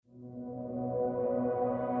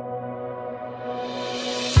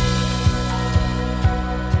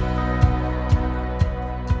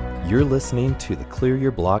You're listening to the Clear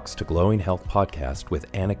Your Blocks to Glowing Health podcast with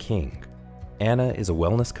Anna King. Anna is a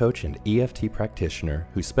wellness coach and EFT practitioner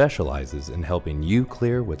who specializes in helping you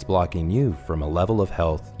clear what's blocking you from a level of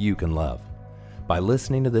health you can love. By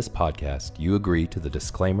listening to this podcast, you agree to the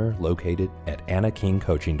disclaimer located at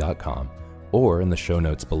annakingcoaching.com or in the show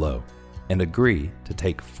notes below, and agree to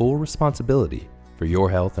take full responsibility for your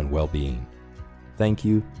health and well-being. Thank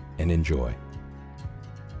you and enjoy.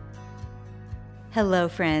 Hello,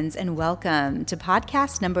 friends, and welcome to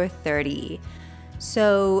podcast number 30.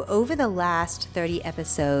 So over the last 30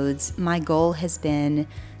 episodes, my goal has been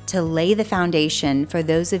to lay the foundation for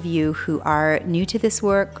those of you who are new to this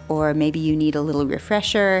work, or maybe you need a little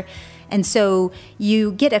refresher. And so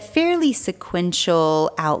you get a fairly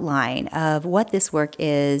sequential outline of what this work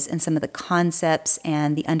is and some of the concepts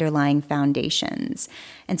and the underlying foundations.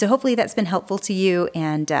 And so hopefully that's been helpful to you,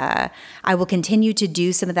 and I will continue to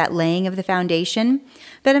do some of that laying of the foundation.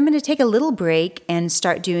 But I'm going to take a little break and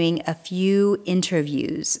start doing a few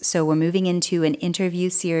interviews. So we're moving into an interview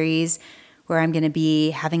series where I'm going to be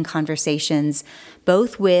having conversations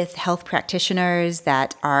both with health practitioners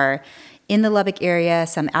that are in the Lubbock area,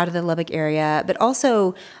 some out of the Lubbock area, but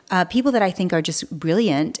also people that I think are just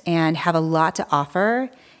brilliant and have a lot to offer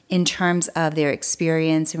in terms of their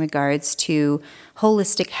experience in regards to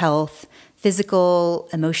holistic health, physical,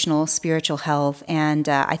 emotional, spiritual health. And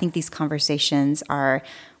I think these conversations are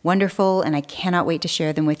wonderful, and I cannot wait to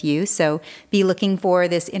share them with you. So be looking for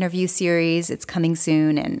this interview series. It's coming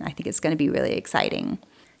soon, and I think it's going to be really exciting.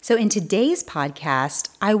 So in today's podcast,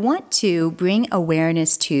 I want to bring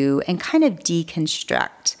awareness to and kind of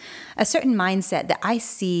deconstruct a certain mindset that I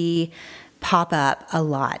see pop up a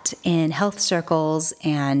lot in health circles,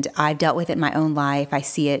 and I've dealt with it in my own life. I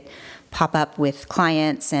see it pop up with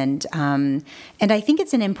clients, and I think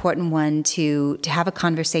it's an important one to have a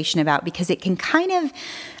conversation about, because it can kind of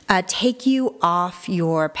take you off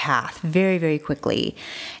your path very, very quickly.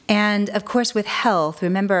 And of course, with health,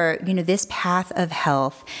 remember, this path of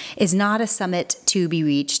health is not a summit to be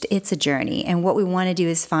reached. It's a journey. And what we want to do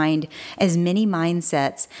is find as many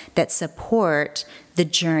mindsets that support the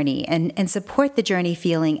journey and support the journey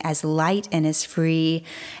feeling as light and as free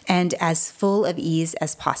and as full of ease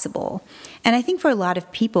as possible. And I think for a lot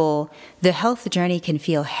of people, the health journey can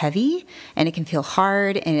feel heavy, and it can feel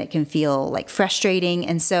hard, and it can feel like frustrating.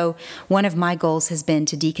 And so one of my goals has been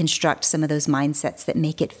to deconstruct some of those mindsets that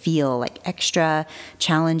make it feel like extra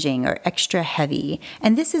challenging or extra heavy.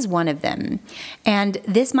 And this is one of them. And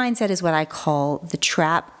this mindset is what I call the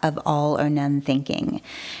trap of all or none thinking.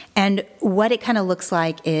 And what it kind of looks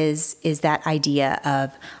like is that idea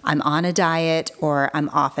of I'm on a diet, or I'm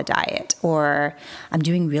off a diet, or I'm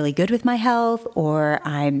doing really good with my health, or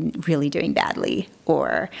I'm really doing badly,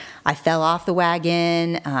 or I fell off the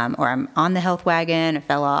wagon, or I'm on the health wagon, or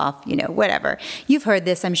fell off, whatever. You've heard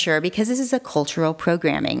this, I'm sure, because this is a cultural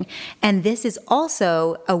programming. And this is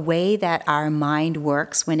also a way that our mind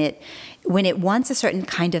works when it wants a certain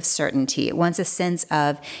kind of certainty. It wants a sense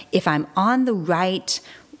of, if I'm on the right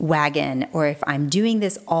wagon, or if I'm doing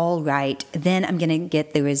this all right, then I'm going to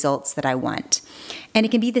get the results that I want. And it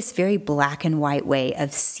can be this very black and white way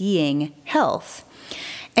of seeing health.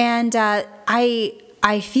 And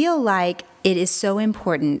I feel like it is so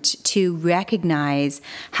important to recognize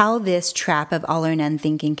how this trap of all or none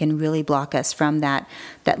thinking can really block us from that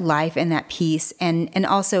life and that peace. And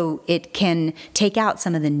also it can take out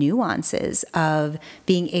some of the nuances of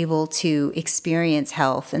being able to experience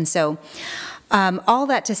health. And so all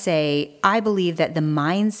that to say, I believe that the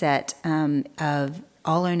mindset of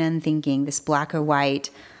all or none thinking, this black or white,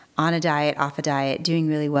 on a diet, off a diet, doing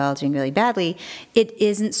really well, doing really badly, it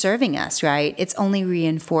isn't serving us, right? It's only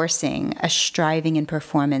reinforcing a striving and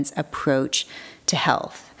performance approach to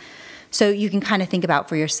health. So you can kind of think about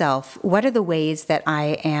for yourself, what are the ways that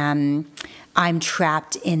I'm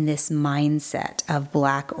trapped in this mindset of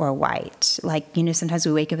black or white? Like, sometimes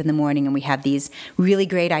we wake up in the morning and we have these really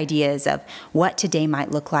great ideas of what today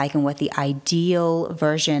might look like and what the ideal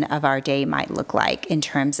version of our day might look like in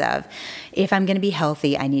terms of, if I'm going to be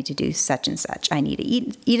healthy, I need to do such and such. I need to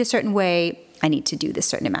eat a certain way. I need to do this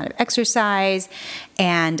certain amount of exercise.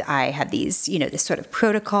 And I have these, this sort of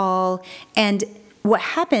protocol. And what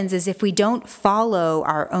happens is, if we don't follow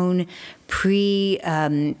our own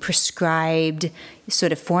prescribed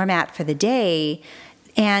sort of format for the day,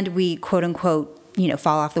 and we quote unquote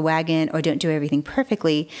fall off the wagon or don't do everything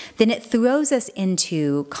perfectly, then it throws us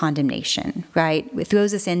into condemnation, right? It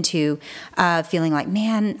throws us into feeling like,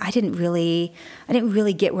 man, I didn't really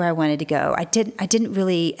get where I wanted to go. I didn't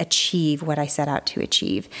really achieve what I set out to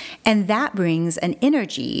achieve. And that brings an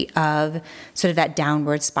energy of sort of that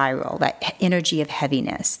downward spiral, that energy of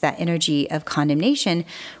heaviness, that energy of condemnation,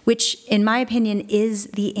 which in my opinion is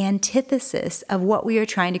the antithesis of what we are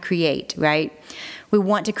trying to create, right? We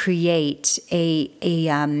want to create a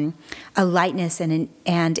lightness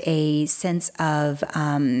and a sense of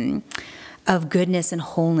goodness and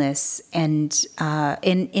wholeness and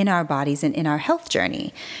in our bodies and in our health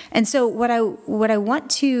journey. And so what I want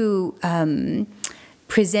to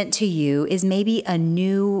present to you is maybe a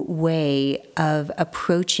new way of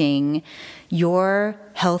approaching your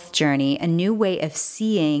health journey, a new way of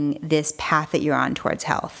seeing this path that you're on towards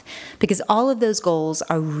health. Because all of those goals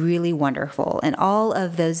are really wonderful, and all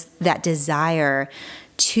of that desire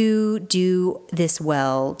to do this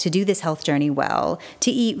well, to do this health journey well,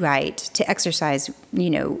 to eat right, to exercise,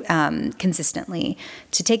 consistently,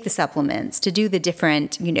 to take the supplements, to do the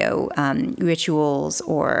different, rituals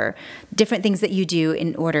or different things that you do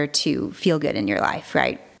in order to feel good in your life,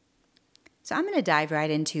 right? So I'm going to dive right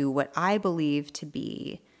into what I believe to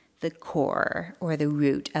be the core or the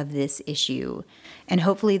root of this issue. And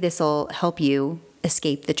hopefully this will help you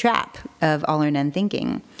escape the trap of all or none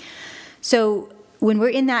thinking. So when we're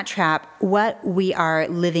in that trap, what we are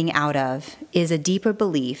living out of is a deeper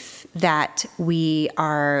belief that we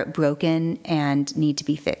are broken and need to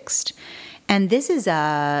be fixed. And this is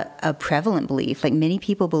a prevalent belief. Like, many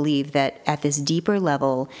people believe that at this deeper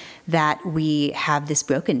level that we have this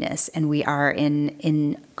brokenness and we are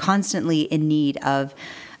constantly in need of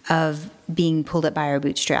being pulled up by our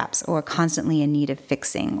bootstraps, or constantly in need of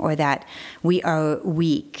fixing, or that we are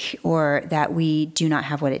weak, or that we do not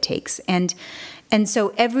have what it takes. And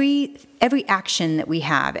so every action that we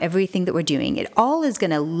have, everything that we're doing, it all is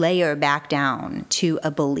going to layer back down to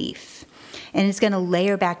a belief. And it's going to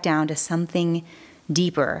layer back down to something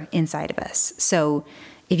deeper inside of us. So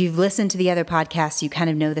if you've listened to the other podcasts, you kind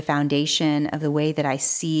of know the foundation of the way that I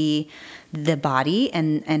see the body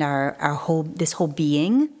and our whole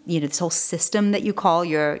being, this whole system that you call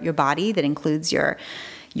your body, that includes your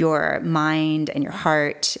mind and your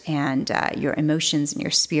heart and your emotions and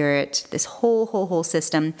your spirit, this whole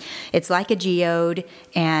system. It's like a geode,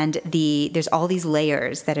 and there's all these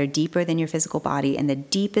layers that are deeper than your physical body, and the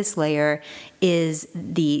deepest layer is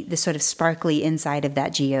the sort of sparkly inside of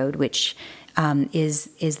that geode, which is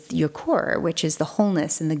your core, which is the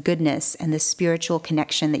wholeness and the goodness and the spiritual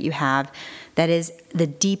connection that you have, that is the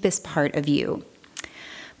deepest part of you.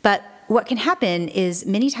 But what can happen is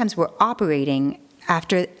many times we're operating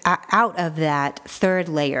out of that third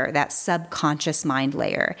layer, that subconscious mind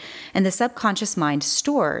layer. And the subconscious mind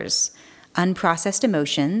stores unprocessed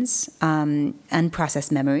emotions,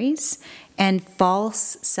 unprocessed memories, and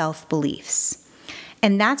false self-beliefs.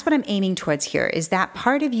 And that's what I'm aiming towards here, is that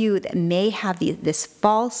part of you that may have this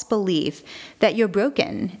false belief that you're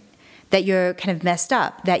broken, that you're kind of messed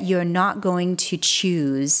up, that you're not going to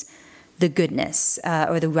choose the goodness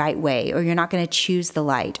or the right way, or you're not going to choose the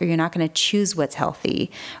light, or you're not going to choose what's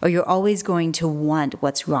healthy, or you're always going to want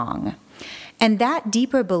what's wrong. And that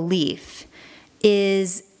deeper belief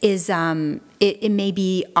it may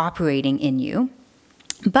be operating in you,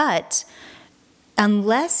 but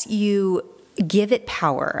unless you give it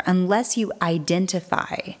power, unless you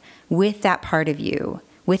identify with that part of you,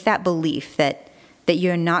 with that belief that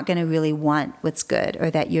you're not going to really want what's good,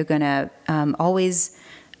 or that you're going to always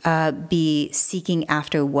be seeking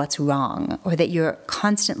after what's wrong, or that you're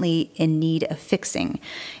constantly in need of fixing.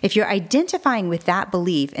 If you're identifying with that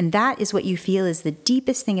belief, and that is what you feel is the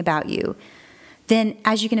deepest thing about you, then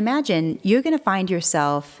as you can imagine, you're going to find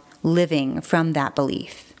yourself living from that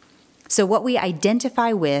belief. So what we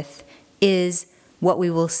identify with is what we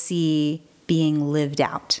will see being lived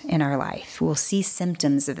out in our life. We'll see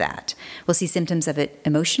symptoms of that. We'll see symptoms of it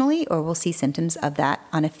emotionally, or we'll see symptoms of that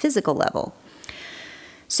on a physical level.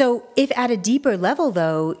 So if at a deeper level,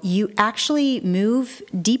 though, you actually move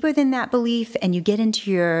deeper than that belief and you get into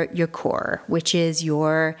your core, which is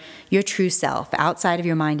your true self outside of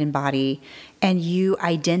your mind and body, and you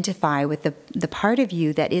identify with the part of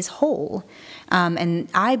you that is whole. And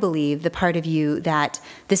I believe the part of you that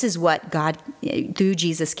this is what God, through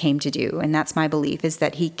Jesus, came to do. And that's my belief, is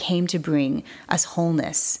that he came to bring us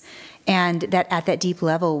wholeness. And that at that deep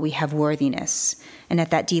level, we have worthiness. And at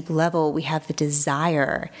that deep level, we have the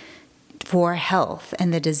desire for health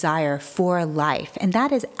and the desire for life. And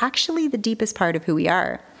that is actually the deepest part of who we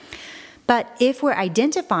are. But if we're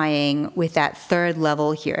identifying with that third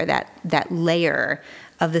level here, that layer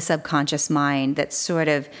of the subconscious mind that's sort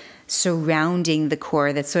of surrounding the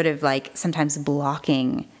core, that's sort of like sometimes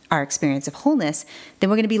blocking our experience of wholeness, then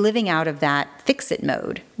we're going to be living out of that fix-it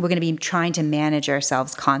mode. We're going to be trying to manage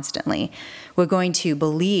ourselves constantly. We're going to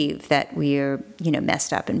believe that we're,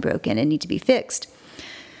 messed up and broken and need to be fixed.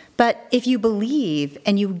 But if you believe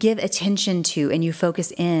and you give attention to and you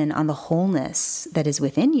focus in on the wholeness that is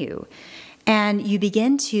within you, and you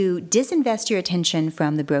begin to disinvest your attention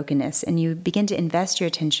from the brokenness, and you begin to invest your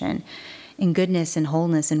attention in goodness and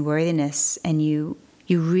wholeness and worthiness, and you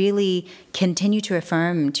really continue to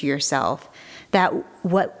affirm to yourself that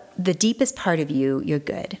what the deepest part of you, you're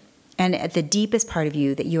good. And at the deepest part of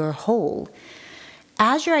you, that you're whole.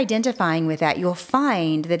 As you're identifying with that, you'll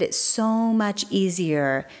find that it's so much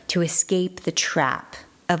easier to escape the trap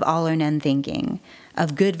of all or none thinking,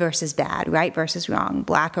 of good versus bad, right versus wrong,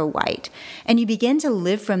 black or white. And you begin to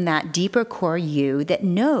live from that deeper core you that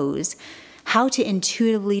knows how to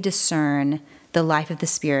intuitively discern the life of the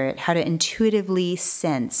Spirit, how to intuitively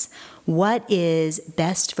sense what is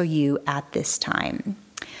best for you at this time.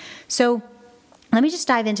 So let me just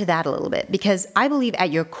dive into that a little bit, because I believe at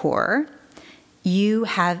your core, you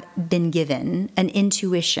have been given an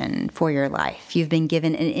intuition for your life. You've been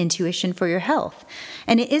given an intuition for your health.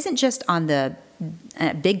 And it isn't just on the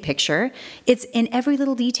big picture, it's in every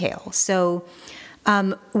little detail. So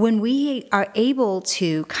when we are able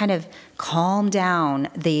to kind of calm down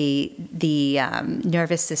the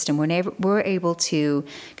nervous system, we're able to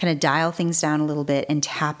kind of dial things down a little bit and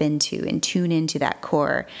tap into and tune into that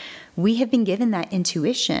core. We have been given that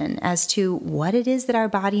intuition as to what it is that our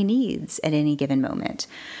body needs at any given moment,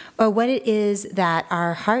 or what it is that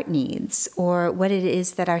our heart needs, or what it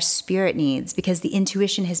is that our spirit needs, because the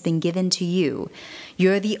intuition has been given to you.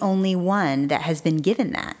 You're the only one that has been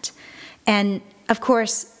given that. And of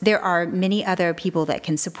course, there are many other people that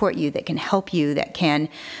can support you, that can help you, that can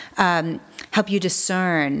help you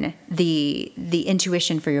discern the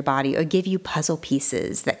intuition for your body, or give you puzzle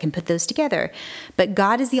pieces that can put those together. But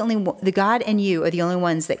God and you are the only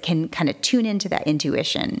ones that can kind of tune into that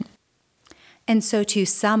intuition. And so to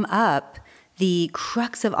sum up the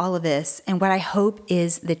crux of all of this, and what I hope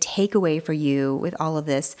is the takeaway for you with all of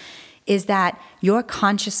this, is that your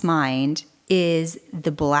conscious mind is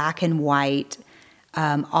the black and white,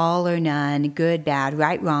 all or none, good, bad,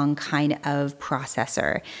 right, wrong kind of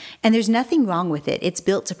processor. And there's nothing wrong with it. It's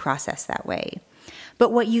built to process that way.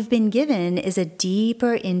 But what you've been given is a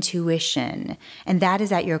deeper intuition, and that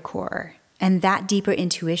is at your core. And that deeper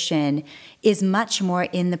intuition is much more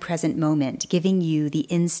in the present moment, giving you the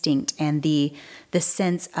instinct and the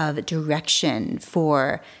sense of direction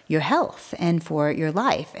for your health and for your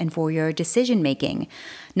life and for your decision making,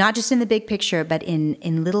 not just in the big picture, but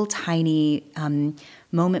in little tiny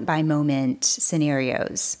moment by moment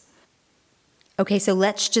scenarios. Okay, so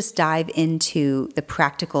let's just dive into the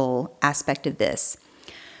practical aspect of this.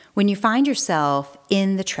 When you find yourself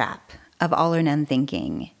in the trap of all or none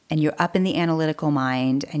thinking, and you're up in the analytical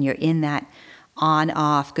mind, and you're in that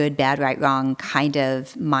on-off, good, bad, right, wrong kind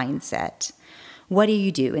of mindset, what do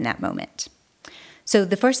you do in that moment? So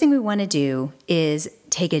the first thing we want to do is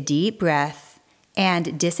take a deep breath and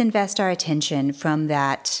disinvest our attention from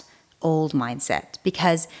that old mindset.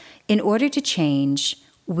 Because in order to change,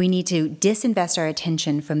 we need to disinvest our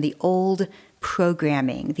attention from the old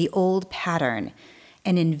programming, the old pattern,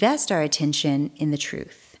 and invest our attention in the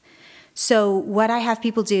truth. So what I have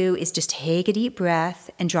people do is just take a deep breath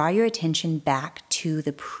and draw your attention back to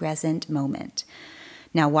the present moment.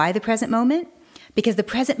 Now, why the present moment? Because the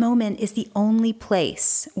present moment is the only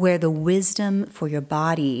place where the wisdom for your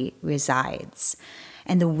body resides,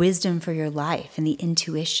 and the wisdom for your life and the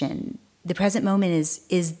intuition. The present moment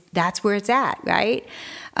is that's where it's at, right?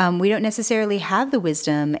 We don't necessarily have the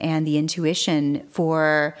wisdom and the intuition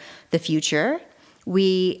for the future.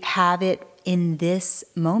 We have it in this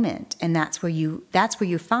moment, and that's where you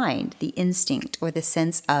find the instinct or the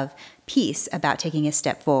sense of peace about taking a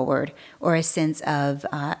step forward, or a sense of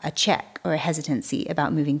a check or a hesitancy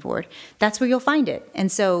about moving forward. That's where you'll find it.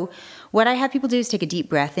 And so what I have people do is take a deep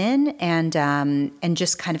breath in and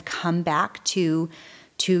just kind of come back to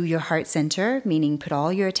your heart center, meaning put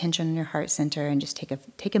all your attention on your heart center and just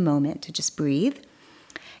take a moment to just breathe.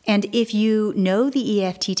 And if you know the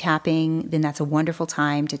EFT tapping, then that's a wonderful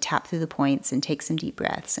time to tap through the points and take some deep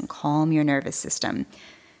breaths and calm your nervous system.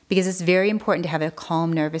 Because it's very important to have a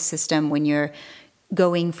calm nervous system when you're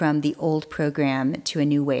going from the old program to a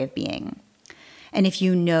new way of being. And if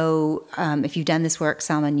you know, if you've done this work,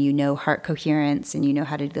 Salman, you know heart coherence and you know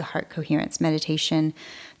how to do the heart coherence meditation.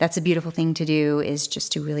 That's a beautiful thing to do, is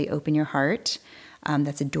just to really open your heart.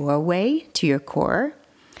 That's a doorway to your core.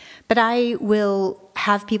 But I will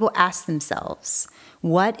have people ask themselves,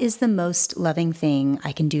 what is the most loving thing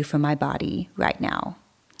I can do for my body right now?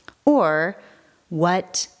 Or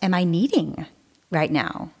what am I needing right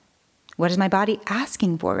now? What is my body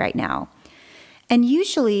asking for right now? And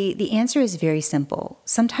usually the answer is very simple.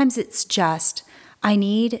 Sometimes it's just, I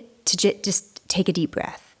need to just take a deep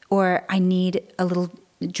breath, or I need a little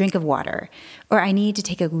drink of water, or I need to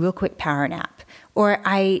take a real quick power nap, or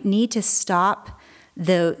I need to stop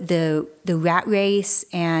the rat race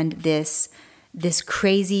and this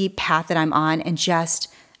crazy path that I'm on and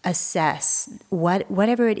just assess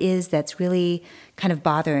whatever it is that's really kind of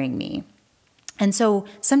bothering me. And so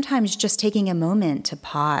sometimes just taking a moment to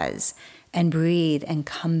pause and breathe and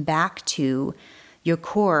come back to your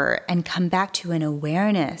core and come back to an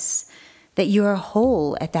awareness that you are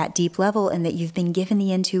whole at that deep level and that you've been given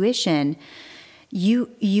the intuition,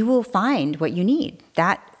 you will find what you need.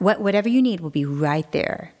 Whatever you need will be right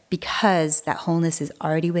there, because that wholeness is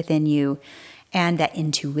already within you and that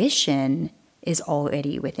intuition is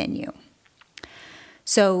already within you.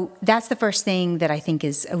 So that's the first thing that I think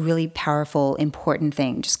is a really powerful, important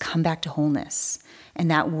thing. Just come back to wholeness. And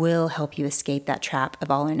that will help you escape that trap of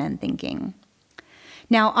all or none thinking.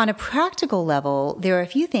 Now, on a practical level, there are a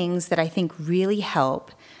few things that I think really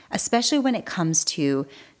help, especially when it comes to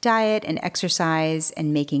diet and exercise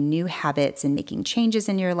and making new habits and making changes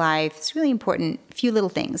in your life. It's really important, a few little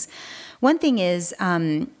things. One thing is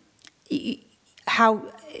that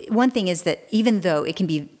even though it can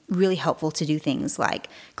be really helpful to do things like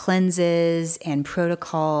cleanses and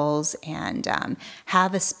protocols and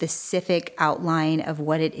have a specific outline of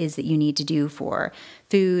what it is that you need to do for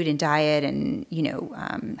food and diet and,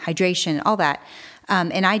 hydration, all that.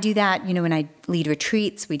 And I do that, when I lead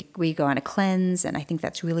retreats, we go on a cleanse, and I think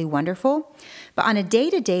that's really wonderful. But on a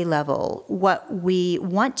day-to-day level, what we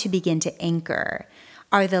want to begin to anchor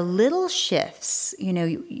are the little shifts.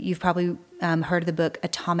 You've probably heard of the book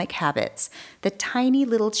Atomic Habits, the tiny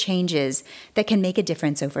little changes that can make a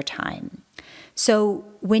difference over time. So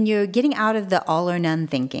when you're getting out of the all or none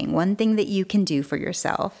thinking, one thing that you can do for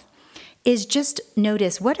yourself is just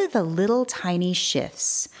notice, what are the little tiny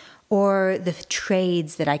shifts or the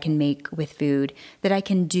trades that I can make with food that I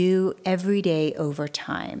can do every day over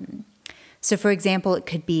time. So for example, it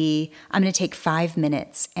could be, I'm going to take 5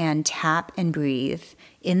 minutes and tap and breathe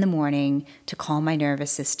in the morning to calm my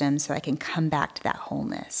nervous system so I can come back to that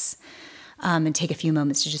wholeness. And take a few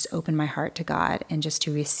moments to just open my heart to God and just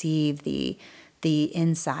to receive the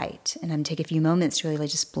insight. And I'm going to take a few moments to really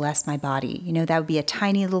just bless my body. That would be a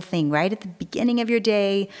tiny little thing right at the beginning of your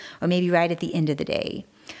day, or maybe right at the end of the day.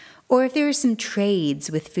 Or if there are some trades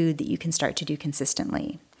with food that you can start to do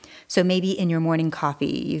consistently. So maybe in your morning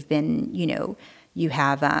coffee, you've been, you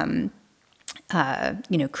have,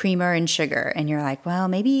 creamer and sugar, and you're like, well,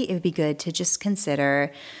 maybe it would be good to just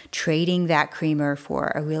consider trading that creamer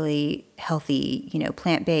for a really healthy,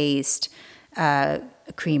 plant-based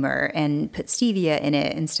creamer and put stevia in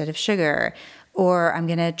it instead of sugar. Or I'm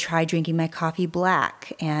going to try drinking my coffee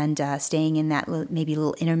black and staying in that maybe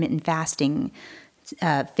little intermittent fasting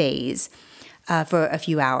phase for a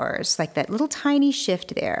few hours, like that little tiny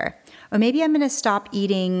shift there. Or maybe I'm going to stop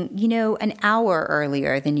eating, an hour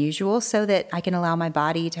earlier than usual so that I can allow my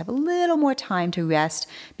body to have a little more time to rest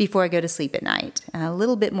before I go to sleep at night. A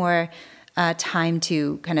little bit more time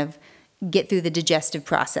to kind of get through the digestive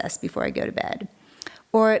process before I go to bed.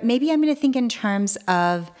 Or maybe I'm going to think in terms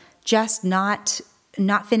of just not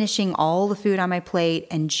finishing all the food on my plate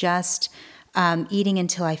and just eating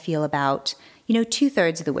until I feel about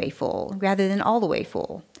 2/3 of the way full rather than all the way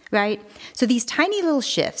full, right? So these tiny little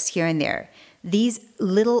shifts here and there, these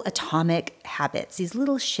little atomic habits, these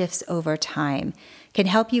little shifts over time can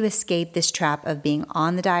help you escape this trap of being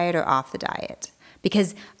on the diet or off the diet.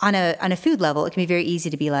 Because on a food level, it can be very easy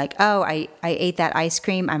to be like, oh, I ate that ice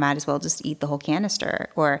cream, I might as well just eat the whole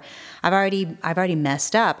canister. Or I've already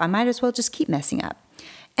messed up, I might as well just keep messing up.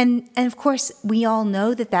 And of course, we all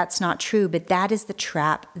know that that's not true, but that is the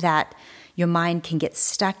trap that your mind can get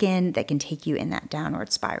stuck in, that can take you in that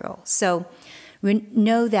downward spiral. So we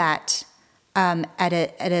know that at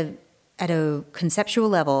a conceptual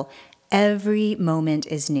level, every moment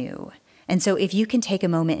is new. And so if you can take a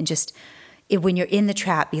moment and just, when you're in the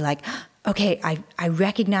trap, be like, okay, I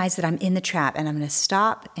recognize that I'm in the trap, and I'm going to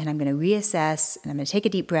stop, and I'm going to reassess, and I'm going to take a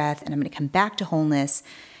deep breath, and I'm going to come back to wholeness,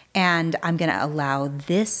 and I'm going to allow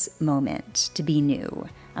this moment to be new.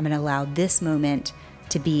 I'm going to allow this moment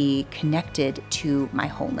to be connected to my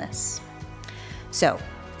wholeness. So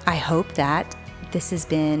I hope that this has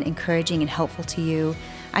been encouraging and helpful to you.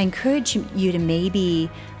 I encourage you to maybe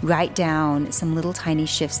write down some little tiny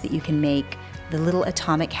shifts that you can make, the little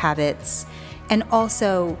atomic habits, and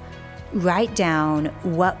also write down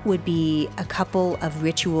what would be a couple of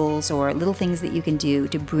rituals or little things that you can do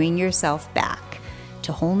to bring yourself back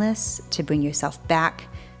to wholeness, to bring yourself back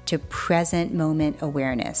to present moment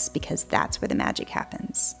awareness, because that's where the magic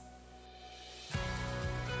happens.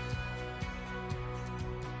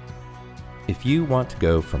 If you want to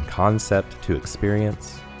go from concept to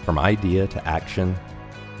experience, from idea to action,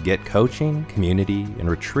 get coaching, community, and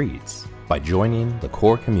retreats by joining the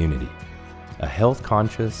Core Community, a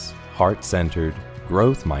health-conscious, heart-centered,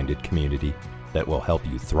 growth-minded community that will help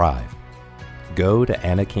you thrive. Go to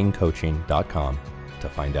annakingcoaching.com to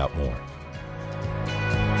find out more.